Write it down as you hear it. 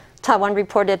Taiwan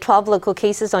reported 12 local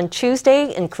cases on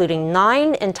Tuesday, including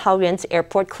 9 in Taoyuan's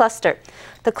airport cluster.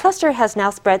 The cluster has now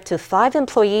spread to 5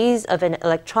 employees of an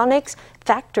electronics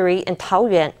factory in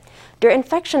Taoyuan. Their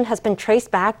infection has been traced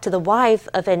back to the wife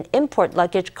of an import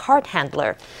luggage cart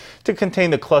handler. To contain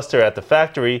the cluster at the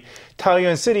factory,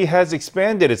 Taoyuan City has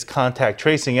expanded its contact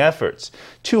tracing efforts.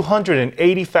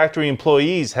 280 factory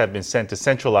employees have been sent to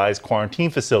centralized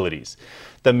quarantine facilities.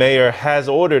 The mayor has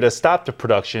ordered a stop to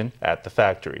production at the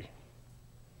factory.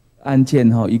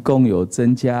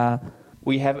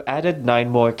 We have added 9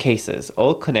 more cases,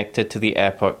 all connected to the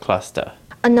airport cluster.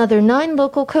 Another 9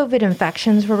 local COVID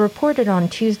infections were reported on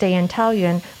Tuesday in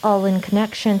Taoyuan, all in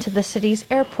connection to the city's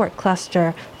airport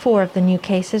cluster. 4 of the new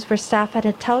cases were staff at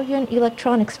a Taoyuan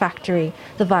electronics factory.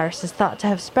 The virus is thought to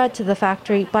have spread to the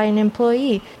factory by an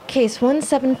employee, case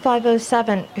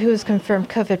 17507, who was confirmed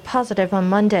COVID positive on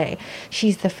Monday.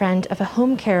 She's the friend of a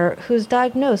home carer who was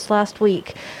diagnosed last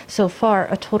week. So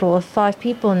far, a total of 5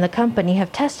 people in the company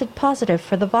have tested positive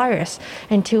for the virus,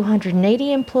 and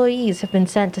 280 employees have been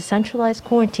sent to centralized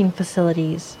quarantine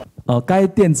facilities.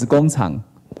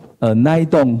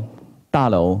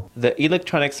 The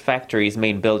electronics factory's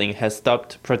main building has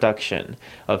stopped production.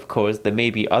 Of course, there may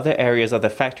be other areas of the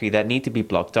factory that need to be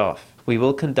blocked off. We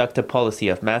will conduct a policy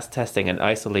of mass testing and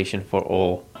isolation for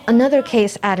all. Another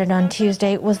case added on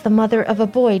Tuesday was the mother of a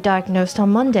boy diagnosed on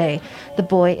Monday. The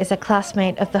boy is a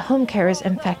classmate of the home carer's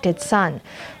infected son.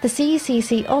 The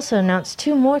CECC also announced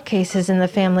 2 more cases in the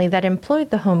family that employed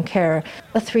the home carer,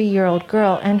 a 3-year-old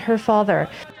girl and her father.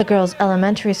 The girl's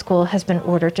elementary school has been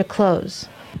ordered to close.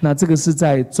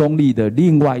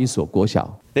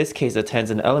 This case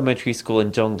attends an elementary school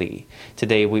in Zhongli.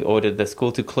 Today, we ordered the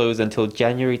school to close until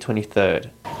January 23rd.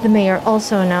 The mayor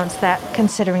also announced that,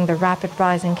 considering the rapid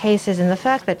rise in cases and the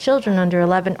fact that children under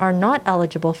 11 are not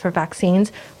eligible for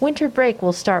vaccines, winter break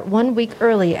will start 1 week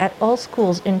early at all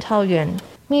schools in Taoyuan.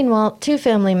 Meanwhile, 2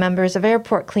 family members of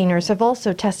airport cleaners have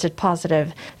also tested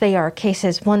positive. They are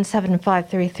cases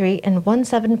 17533 and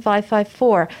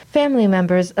 17554, family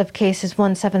members of cases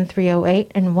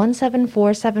 17308 and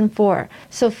 17474.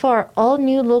 So far, all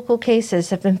new local cases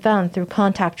have been found through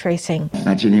contact tracing.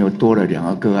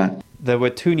 There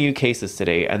were 2 new cases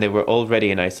today, and they were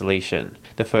already in isolation.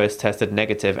 The first tested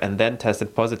negative and then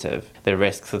tested positive. The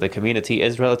risk to the community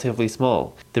is relatively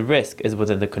small. The risk is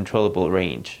within the controllable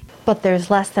range. But there's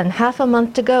less than half a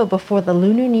month to go before the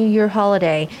Lunar New Year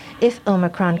holiday. If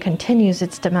Omicron continues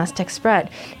its domestic spread,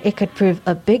 it could prove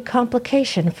a big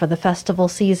complication for the festival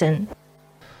season.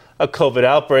 A COVID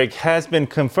outbreak has been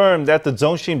confirmed at the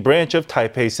Zhongxin branch of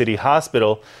Taipei City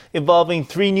Hospital, involving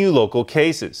 3 new local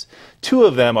cases. 2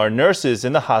 of them are nurses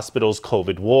in the hospital's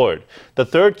COVID ward. The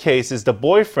 3rd case is the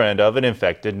boyfriend of an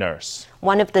infected nurse.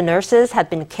 One of the nurses had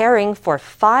been caring for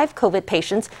 5 COVID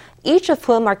patients, each of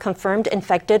whom are confirmed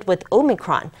infected with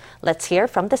Omicron. Let's hear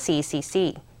from the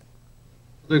CECC.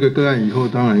 这个个案以后，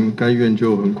当然该院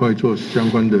就很快做相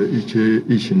关的一些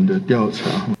疫情的调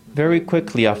查。 Very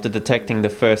quickly after detecting the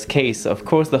first case, of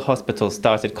course, the hospital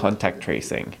started contact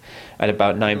tracing. At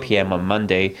about 9 p.m. on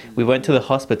Monday, we went to the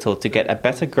hospital to get a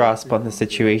better grasp on the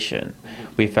situation.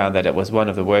 We found that it was one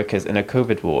of the workers in a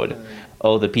COVID ward.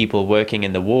 All the people working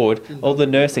in the ward, all the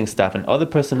nursing staff and other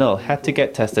personnel had to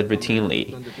get tested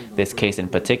routinely. This case in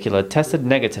particular tested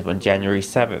negative on January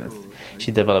 7th.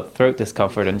 She developed throat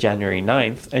discomfort on January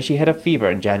 9th, and she had a fever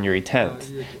on January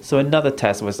 10th. So another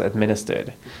test was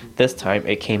administered. This time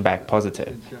it came back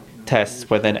positive. Tests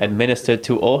were then administered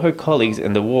to all her colleagues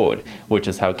in the ward, which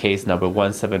is how case number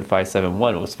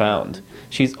 17571 was found.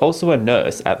 She's also a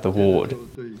nurse at the ward.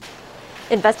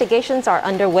 Investigations are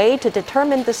underway to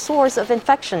determine the source of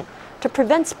infection. To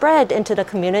prevent spread into the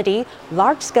community,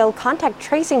 large-scale contact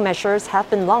tracing measures have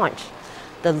been launched.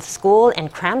 The school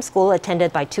and cram school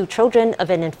attended by 2 children of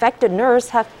an infected nurse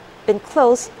have been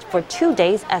closed for 2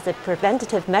 days as a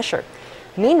preventative measure.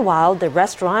 Meanwhile, the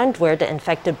restaurant where the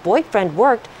infected boyfriend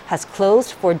worked has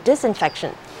closed for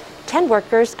disinfection. 10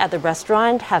 workers at the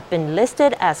restaurant have been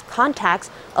listed as contacts,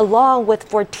 along with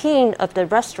 14 of the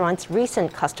restaurant's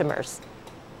recent customers.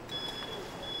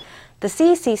 The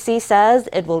CECC says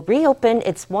it will reopen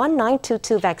its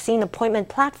 1922 vaccine appointment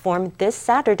platform this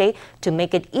Saturday to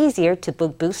make it easier to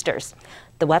book boosters.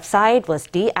 The website was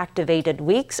deactivated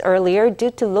weeks earlier due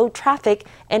to low traffic,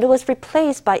 and it was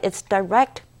replaced by its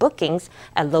direct bookings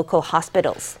at local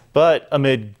hospitals. But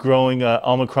amid growing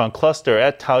Omicron cluster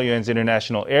at Taoyuan's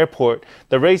International Airport,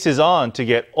 the race is on to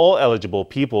get all eligible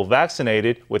people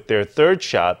vaccinated with their 3rd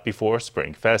shot before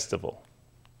Spring Festival.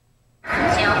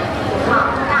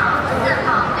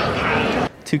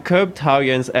 To curb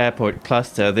Taoyuan's airport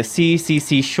cluster, the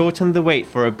CECC shortened the wait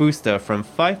for a booster from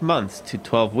 5 months to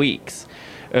 12 weeks.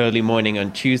 Early morning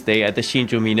on Tuesday at the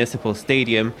Hsinchu Municipal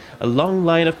Stadium, a long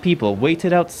line of people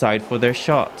waited outside for their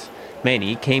shot.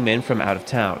 Many came in from out of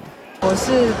town. I'm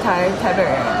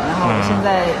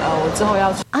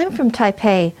from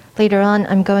Taipei. Later on,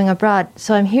 I'm going abroad,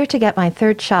 so I'm here to get my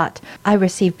third shot. I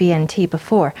received BNT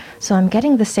before, so I'm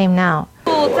getting the same now.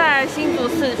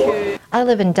 I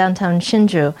live in downtown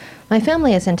Hsinchu. My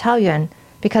family is in Taoyuan.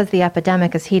 Because the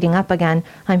epidemic is heating up again,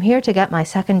 I'm here to get my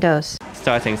second dose.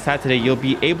 Starting Saturday, you'll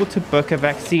be able to book a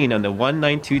vaccine on the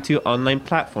 1922 online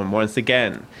platform once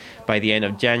again. By the end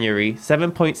of January,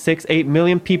 7.68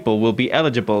 million people will be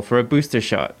eligible for a booster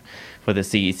shot. For the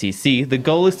CECC, the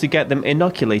goal is to get them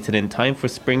inoculated in time for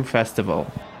Spring Festival.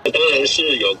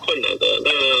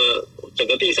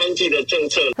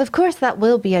 Of course, that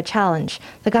will be a challenge.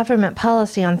 The government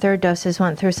policy on third doses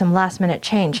went through some last-minute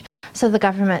change, so the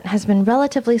government has been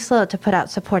relatively slow to put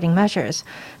out supporting measures.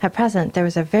 At present, there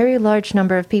is a very large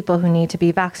number of people who need to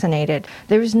be vaccinated.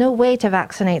 There is no way to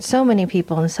vaccinate so many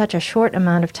people in such a short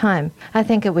amount of time. I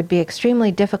think it would be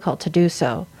extremely difficult to do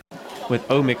so. With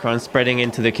Omicron spreading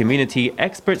into the community,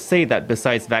 experts say that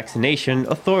besides vaccination,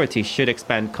 authorities should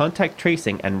expand contact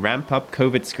tracing and ramp up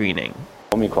COVID screening.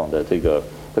 Omicron 的这个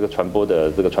传播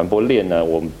的这个传播链呢，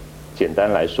我们简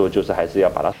单来说就是还是要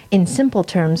把它。In simple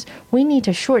terms, we need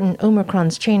to shorten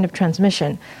Omicron's chain of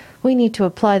transmission. We need to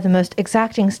apply the most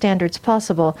exacting standards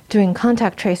possible, doing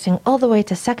contact tracing all the way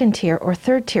to second-tier or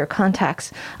third-tier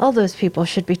contacts. All those people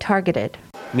should be targeted.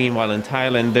 Meanwhile, in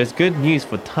Thailand, there's good news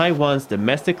for Taiwan's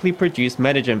domestically produced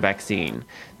Medigen vaccine.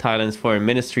 Thailand's foreign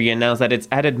ministry announced that it's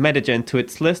added Medigen to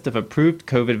its list of approved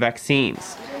COVID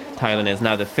vaccines. Thailand is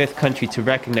now the 5th country to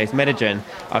recognize Medigen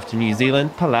after New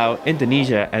Zealand, Palau,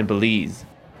 Indonesia, and Belize.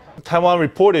 Taiwan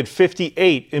reported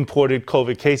 58 imported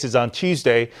COVID cases on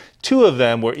Tuesday. 2 of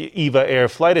them were EVA Air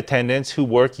flight attendants who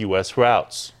work U.S.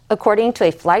 routes. According to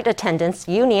a flight attendants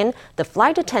union, the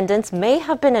flight attendants may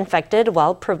have been infected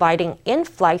while providing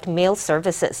in-flight meal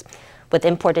services. With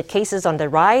imported cases on the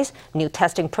rise, new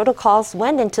testing protocols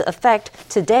went into effect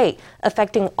today,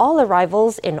 affecting all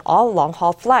arrivals in all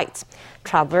long-haul flights.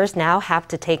 Travelers now have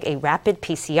to take a rapid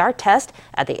PCR test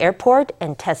at the airport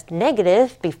and test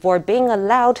negative before being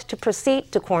allowed to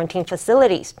proceed to quarantine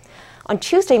facilities. On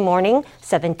Tuesday morning,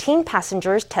 17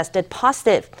 passengers tested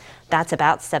positive. That's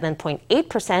about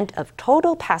 7.8% of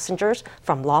total passengers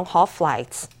from long-haul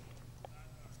flights.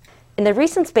 In the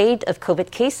recent spate of COVID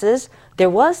cases, there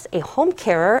was a home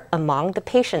carer among the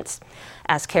patients.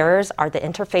 As carers are the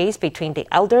interface between the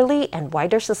elderly and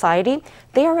wider society,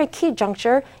 they are a key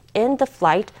juncture in the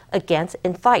fight against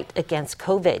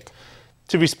COVID.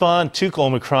 To respond to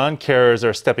Omicron, carers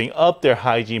are stepping up their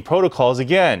hygiene protocols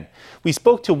again. We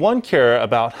spoke to one carer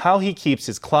about how he keeps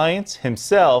his clients,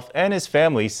 himself, and his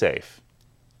family safe.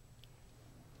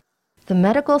 The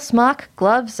medical smock,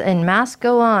 gloves, and mask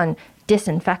go on.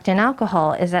 Disinfectant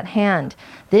alcohol is at hand.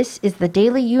 This is the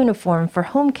daily uniform for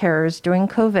home carers during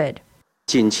COVID.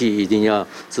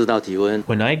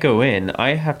 When I go in,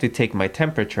 I have to take my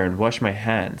temperature and wash my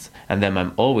hands, and then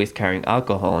I'm always carrying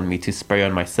alcohol on me to spray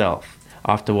on myself.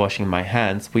 After washing my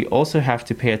hands, we also have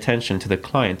to pay attention to the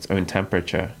client's own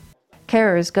temperature.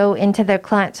 Carers go into their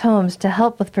clients' homes to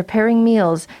help with preparing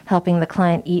meals, helping the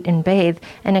client eat and bathe,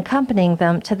 and accompanying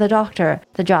them to the doctor.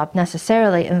 The job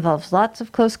necessarily involves lots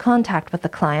of close contact with the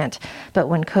client, but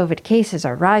when COVID cases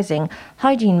are rising,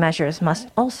 hygiene measures must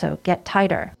also get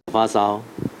tighter.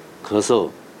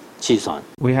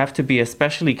 We have to be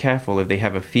especially careful if they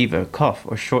have a fever, cough,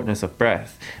 or shortness of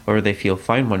breath, or they feel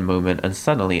fine one moment and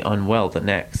suddenly unwell the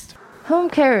next. Home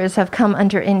carers have come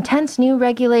under intense new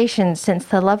regulations since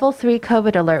the Level 3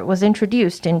 COVID alert was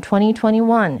introduced in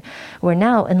 2021. We're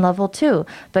now in Level 2,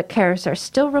 but carers are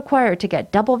still required to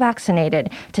get double vaccinated,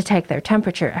 to take their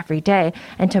temperature every day,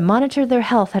 and to monitor their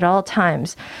health at all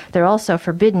times. They're also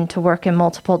forbidden to work in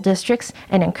multiple districts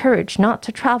and encouraged not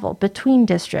to travel between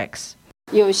districts.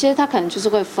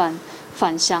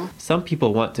 Some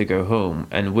people want to go home,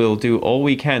 and we'll do all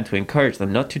we can to encourage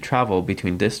them not to travel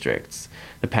between districts.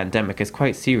 The pandemic is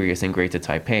quite serious in Greater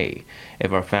Taipei.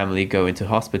 If our family go into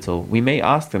hospital, we may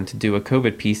ask them to do a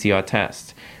COVID PCR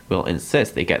test. We'll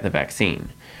insist they get the vaccine.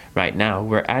 Right now,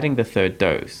 we're adding the 3rd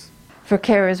dose. For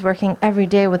carers working every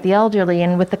day with the elderly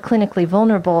and with the clinically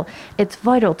vulnerable, it's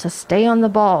vital to stay on the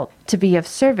ball, to be of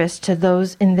service to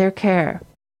those in their care.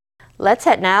 Let's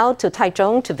head now to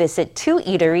Taichung to visit 2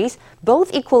 eateries,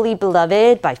 both equally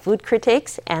beloved by food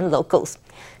critics and locals.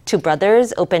 2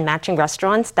 brothers open matching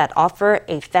restaurants that offer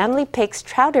a family pig's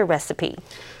chowder recipe.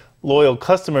 Loyal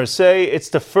customers say it's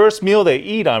the first meal they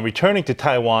eat on returning to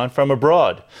Taiwan from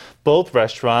abroad. Both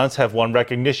restaurants have won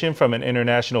recognition from an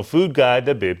international food guide,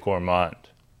 the Bib Gourmand.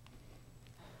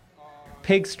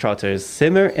 Pig's trotters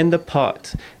simmer in the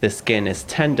pot. The skin is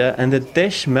tender and the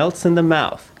dish melts in the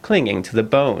mouth, clinging to the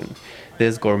bone.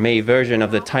 This gourmet version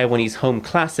of the Taiwanese home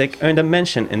classic earned a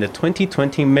mention in the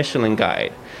 2020 Michelin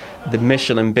Guide. The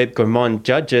Michelin Bib Gourmand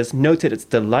judges noted its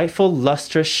delightful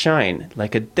lustrous shine,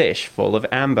 like a dish full of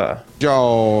amber.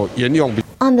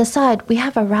 On the side, we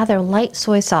have a rather light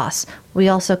soy sauce. We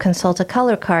also consult a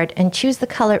color card and choose the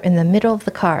color in the middle of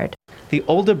the card. The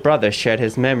older brother shared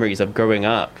his memories of growing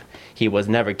up. He was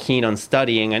never keen on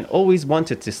studying and always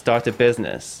wanted to start a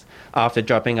business. After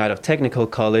dropping out of technical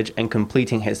college and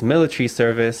completing his military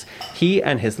service, he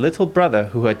and his little brother,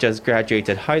 who had just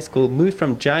graduated high school, moved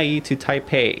from Chiayi to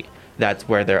Taipei. That's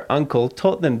where their uncle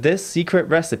taught them this secret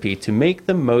recipe to make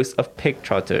the most of pig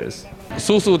trotters.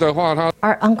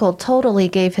 Our uncle totally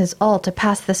gave his all to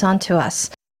pass this on to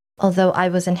us. Although I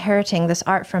was inheriting this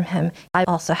art from him, I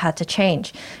also had to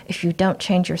change. If you don't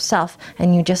change yourself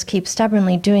and you just keep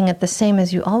stubbornly doing it the same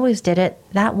as you always did it,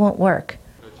 that won't work.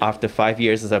 After 5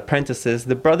 years as apprentices,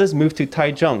 the brothers moved to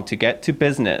Taichung to get to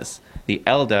business. The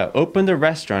elder opened a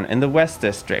restaurant in the West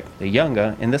District, the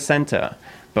younger in the center.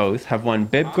 Both have won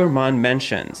Bib Gourmand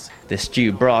mentions. The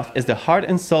stew broth is the heart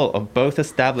and soul of both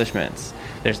establishments.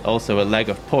 There's also a leg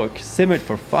of pork simmered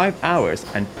for 5 hours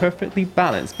and perfectly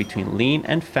balanced between lean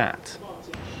and fat.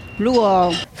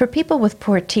 For people with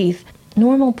poor teeth,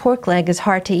 normal pork leg is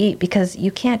hard to eat because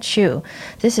you can't chew.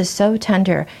 This is so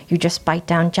tender, you just bite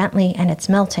down gently and it's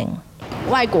melting.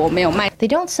 They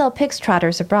don't sell pig's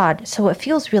trotters abroad, so it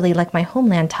feels really like my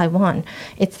homeland, Taiwan.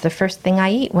 It's the first thing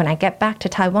I eat when I get back to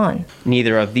Taiwan.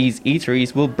 Neither of these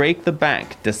eateries will break the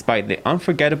bank, despite the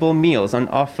unforgettable meals on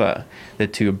offer. The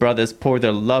two brothers pour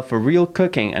their love for real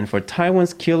cooking and for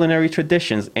Taiwan's culinary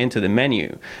traditions into the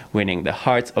menu, winning the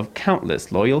hearts of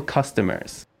countless loyal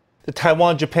customers. The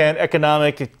Taiwan-Japan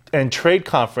Economic and Trade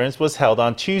Conference was held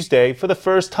on Tuesday for the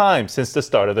first time since the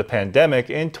start of the pandemic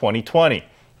in 2020.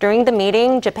 During the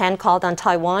meeting, Japan called on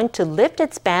Taiwan to lift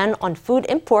its ban on food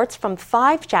imports from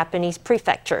 5 Japanese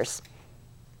prefectures.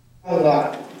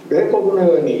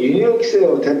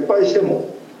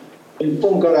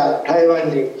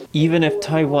 Even if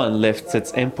Taiwan lifts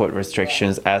its import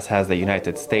restrictions, as has the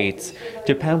United States,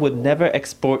 Japan would never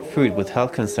export food with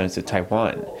health concerns to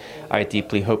Taiwan. I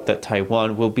deeply hope that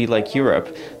Taiwan will be like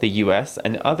Europe, the US,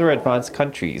 and other advanced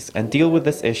countries and deal with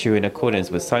this issue in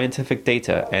accordance with scientific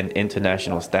data and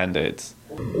international standards.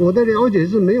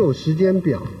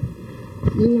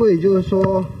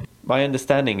 My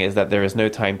understanding is that there is no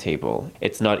timetable.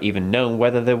 It's not even known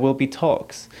whether there will be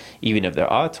talks. Even if there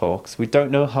are talks, we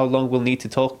don't know how long we'll need to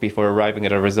talk before arriving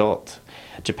at a result.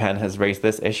 Japan has raised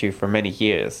this issue for many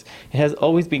years. It has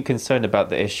always been concerned about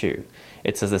the issue.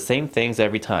 It says the same things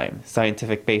every time: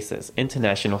 scientific basis,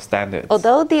 international standards.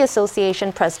 Although the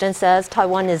association president says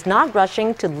Taiwan is not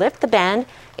rushing to lift the ban,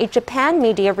 a Japan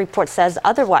media report says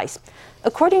otherwise.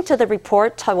 According to the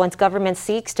report, Taiwan's government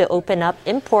seeks to open up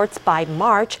imports by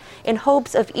March in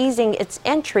hopes of easing its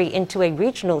entry into a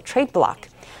regional trade bloc.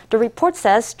 The report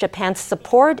says Japan's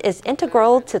support is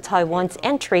integral to Taiwan's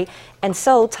entry, and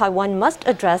so Taiwan must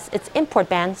address its import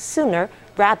ban sooner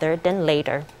rather than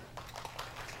later.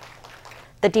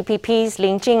 The DPP's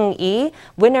Lin Jingyi,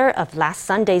 winner of last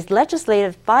Sunday's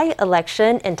legislative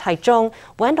by-election in Taichung,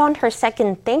 went on her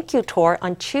second thank you tour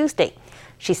on Tuesday.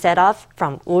 She set off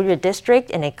from Wuyue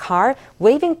District in a car,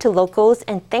 waving to locals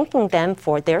and thanking them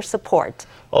for their support.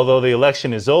 Although the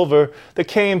election is over, the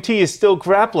KMT is still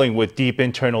grappling with deep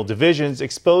internal divisions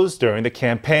exposed during the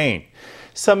campaign.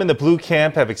 Some in the blue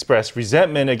camp have expressed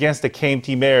resentment against the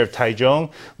KMT mayor of Taichung,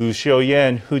 Lu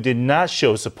Xiuyan, who did not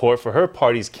show support for her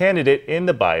party's candidate in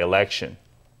the by-election.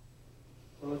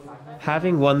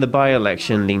 Having won the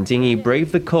by-election, Lin Jingyi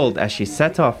braved the cold as she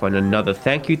set off on another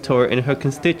thank you tour in her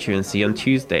constituency on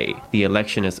Tuesday. The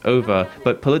election is over,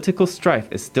 but political strife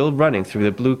is still running through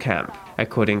the blue camp.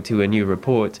 According to a new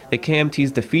report, the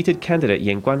KMT's defeated candidate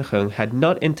Yan Guanheng had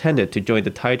not intended to join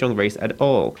the Taichung race at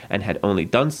all and had only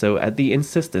done so at the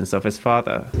insistence of his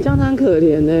father.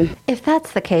 If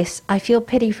that's the case, I feel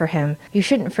pity for him. You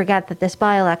shouldn't forget that this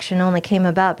by-election only came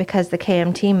about because the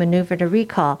KMT maneuvered a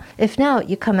recall. If now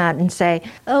you come out and say,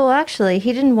 oh, actually,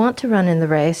 he didn't want to run in the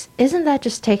race, isn't that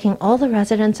just taking all the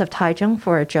residents of Taichung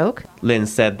for a joke? Lin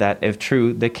said that if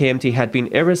true, the KMT had been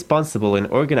irresponsible in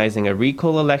organizing a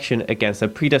recall election against against her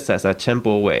predecessor Chen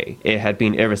Bo-wei. It had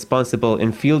been irresponsible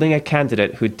in fielding a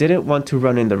candidate who didn't want to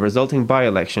run in the resulting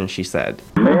by-election, she said.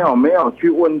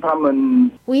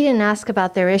 We didn't ask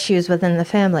about their issues within the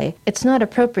family. It's not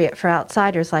appropriate for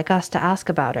outsiders like us to ask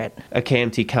about it. A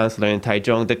KMT councillor in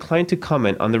Taichung declined to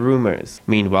comment on the rumors.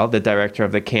 Meanwhile, the director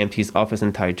of the KMT's office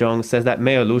in Taichung says that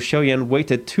Mayor Lu Xiuyan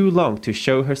waited too long to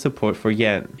show her support for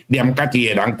Yan.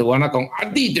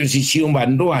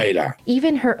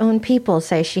 Even her own people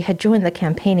say she had joined the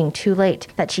campaigning too late,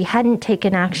 that she hadn't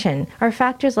taken action. Are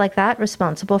factors like that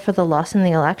responsible for the loss in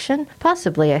the election?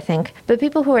 Possibly, I think. But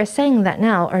people who are saying that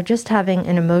now are just having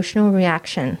an emotional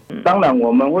reaction.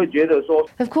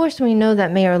 Of course, we know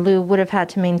that Mayor Lu would have had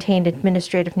to maintain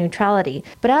administrative neutrality,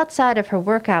 but outside of her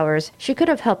work hours, she could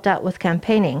have helped out with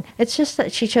campaigning. It's just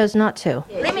that she chose not to.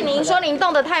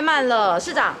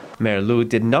 Mayor Lu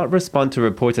did not respond to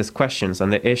reporters' questions on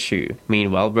the issue.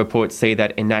 Meanwhile, reports say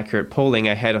that inaccurate polling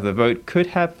ahead of the vote could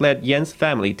have led Yan's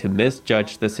family to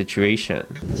misjudge the situation.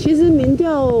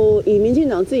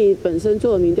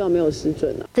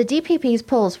 The DPP's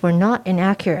polls were not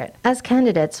inaccurate. As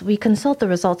candidates, we consult the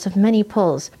results of many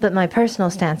polls, but my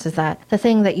personal stance is that the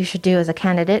thing that you should do as a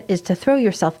candidate is to throw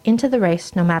yourself into the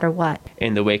race no matter what.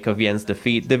 In the wake of Yan's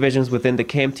defeat, divisions within the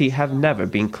KMT have never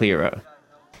been clearer.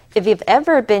 If you've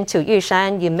ever been to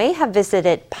Yushan, you may have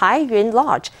visited Paiyun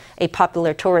Lodge, a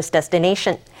popular tourist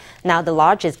destination. Now the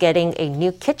lodge is getting a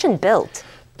new kitchen built.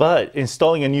 But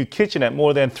installing a new kitchen at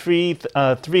more than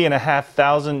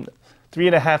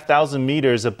 3,500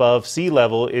 meters above sea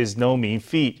level is no mean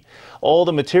feat. All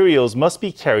the materials must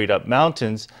be carried up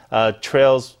mountain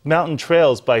trails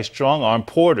by strong-armed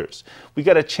porters. We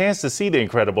got a chance to see the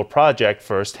incredible project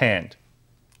firsthand.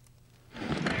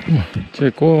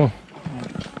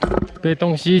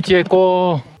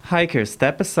 Hikers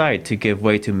step aside to give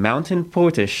way to mountain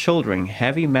porters shouldering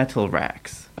heavy metal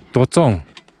racks. 多重？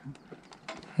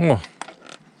哇！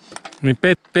你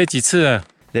背几次了？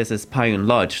 This is Paiyun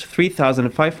Lodge,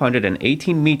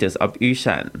 3,518 meters up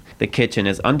Yushan. The kitchen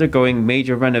is undergoing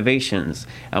major renovations,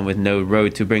 and with no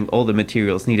road to bring all the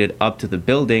materials needed up to the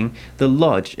building, the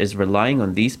lodge is relying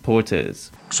on these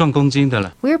porters. 算公斤的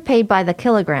了。 We're paid by the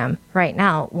kilogram. Right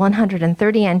now,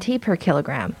 130 NT per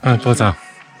kilogram. 多少？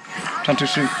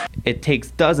 It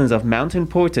takes dozens of mountain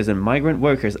porters and migrant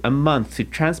workers a month to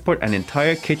transport an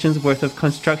entire kitchen's worth of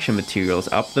construction materials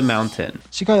up the mountain.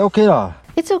 膝盖 OK 啦。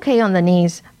 It's okay on the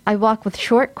knees. I walk with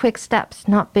short, quick steps,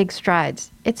 not big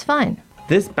strides. It's fine.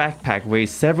 This backpack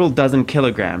weighs several dozen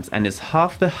kilograms and is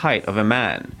half the height of a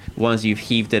man. Once you've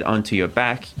heaved it onto your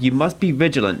back, you must be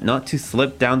vigilant not to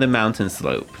slip down the mountain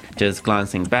slope. Just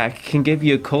glancing back can give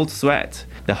you a cold sweat.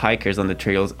 The hikers on the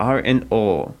trails are in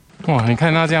awe. 哇，你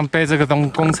看他这样背这个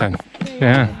工程，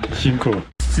辛苦。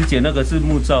之前那个是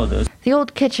木造的。 The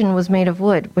old kitchen was made of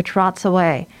wood, which rots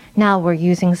away. Now we're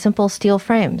using simple steel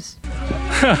frames.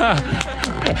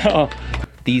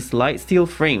 These light steel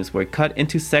frames were cut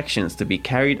into sections to be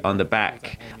carried on the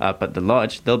back. Up at the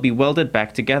lodge, they'll be welded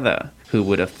back together. Who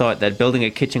would have thought that building a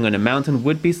kitchen on a mountain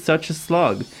would be such a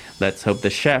slog? Let's hope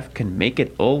the chef can make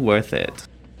it all worth it.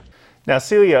 Now,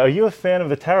 Celia, are you a fan of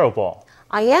the taro ball?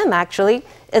 I am, actually.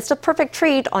 It's the perfect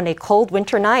treat on a cold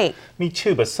winter night. Me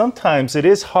too, but sometimes it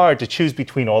is hard to choose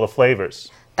between all the flavors.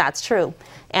 That's true.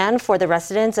 And for the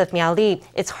residents of Miaoli,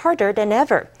 it's harder than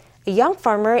ever. A young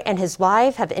farmer and his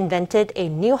wife have invented a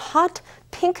new hot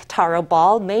pink taro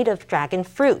ball made of dragon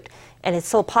fruit. And it's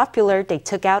so popular they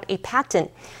took out a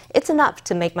patent. It's enough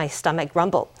to make my stomach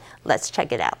rumble. Let's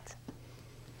check it out.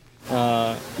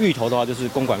 芋头的话就是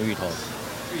公馆芋头，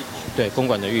对，公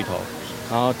馆的芋头。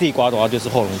然后地瓜的话就是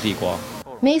后龙地瓜。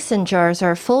 Mason jars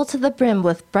are full to the brim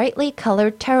with brightly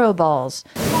colored taro balls.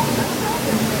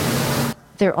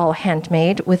 They're all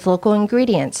handmade with local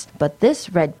ingredients, but this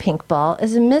red-pink ball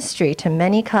is a mystery to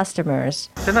many customers.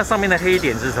 那上面的黑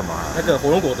点是什么？那个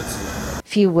火龙果的籽。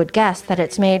 Few would guess that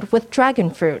it's made with dragon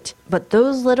fruit, but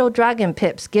those little dragon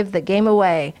pips give the game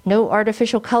away. No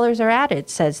artificial colors are added,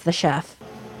 says the chef.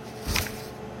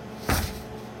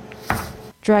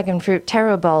 Dragon fruit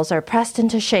taro balls are pressed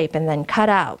into shape and then cut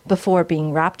out before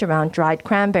being wrapped around dried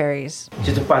cranberries.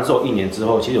 其实贩售1年之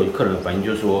后，其实有客人反映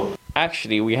就是说。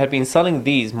 Actually, we had been selling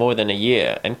these more than a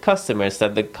year, and customers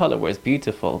said the color was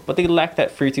beautiful, but they lacked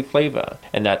that fruity flavor.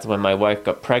 And that's when my wife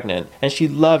got pregnant, and she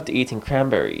loved eating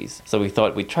cranberries, so we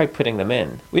thought we'd try putting them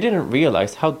in. We didn't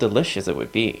realize how delicious it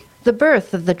would be. The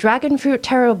birth of the dragon fruit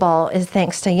taro ball is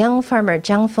thanks to young farmer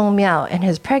Jiang Fengmiao and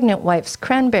his pregnant wife's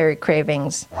cranberry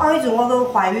cravings.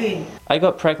 I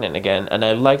got pregnant again and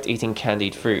I liked eating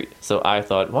candied fruit, so I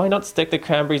thought, why not stick the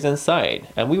cranberries inside?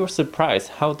 And we were surprised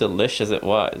how delicious it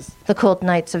was. The cold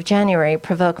nights of January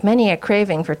provoke many a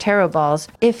craving for taro balls.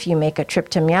 If you make a trip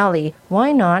to Miaoli,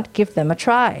 why not give them a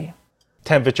try?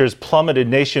 Temperatures plummeted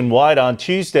nationwide on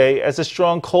Tuesday as a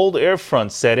strong cold air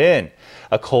front set in.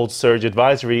 A cold surge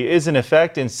advisory is in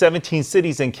effect in 17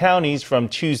 cities and counties from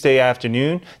Tuesday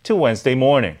afternoon to Wednesday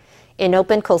morning. In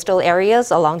open coastal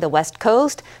areas along the west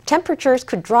coast, temperatures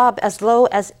could drop as low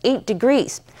as 8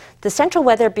 degrees. The Central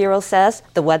Weather Bureau says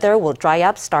the weather will dry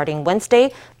up starting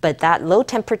Wednesday, but that low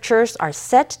temperatures are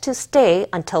set to stay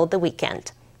until the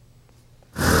weekend.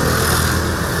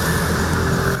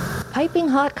 Piping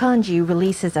hot congee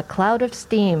releases a cloud of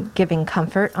steam, giving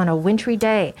comfort on a wintry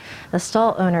day. The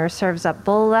stall owner serves up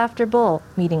bowl after bowl,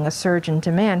 meeting a surge in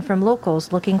demand from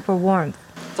locals looking for warmth.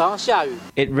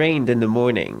 It rained in the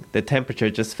morning. The temperature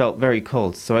just felt very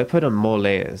cold, so I put on more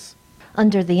layers.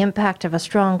 Under the impact of a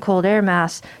strong cold air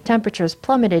mass, temperatures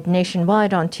plummeted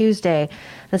nationwide on Tuesday.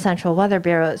 The Central Weather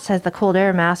Bureau says the cold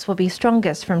air mass will be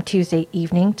strongest from Tuesday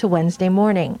evening to Wednesday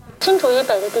morning.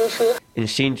 In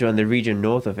Hsinchu and the region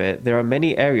north of it, there are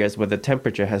many areas where the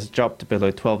temperature has dropped below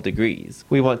 12 degrees.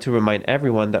 We want to remind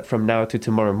everyone that from now to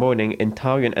tomorrow morning, in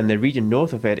Taoyuan and the region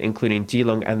north of it, including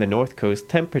Keelung and the north coast,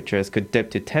 temperatures could dip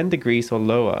to 10 degrees or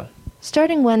lower.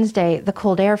 Starting Wednesday, the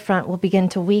cold air front will begin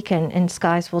to weaken and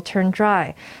skies will turn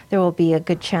dry. There will be a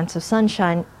good chance of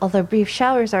sunshine, although brief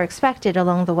showers are expected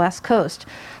along the west coast.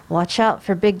 Watch out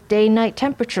for big day-night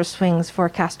temperature swings,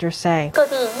 forecasters say.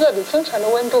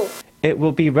 It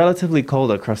will be relatively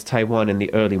cold across Taiwan in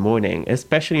the early morning,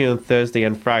 especially on Thursday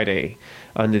and Friday.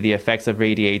 Under the effects of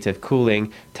radiative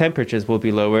cooling, temperatures will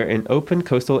be lower in open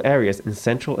coastal areas in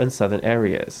central and southern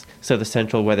areas. So the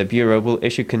Central Weather Bureau will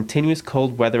issue continuous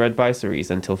cold weather advisories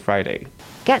until Friday.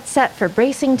 Get set for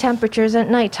bracing temperatures at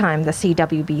nighttime, the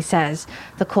CWB says.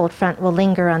 The cold front will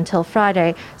linger until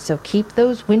Friday, so keep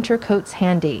those winter coats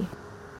handy.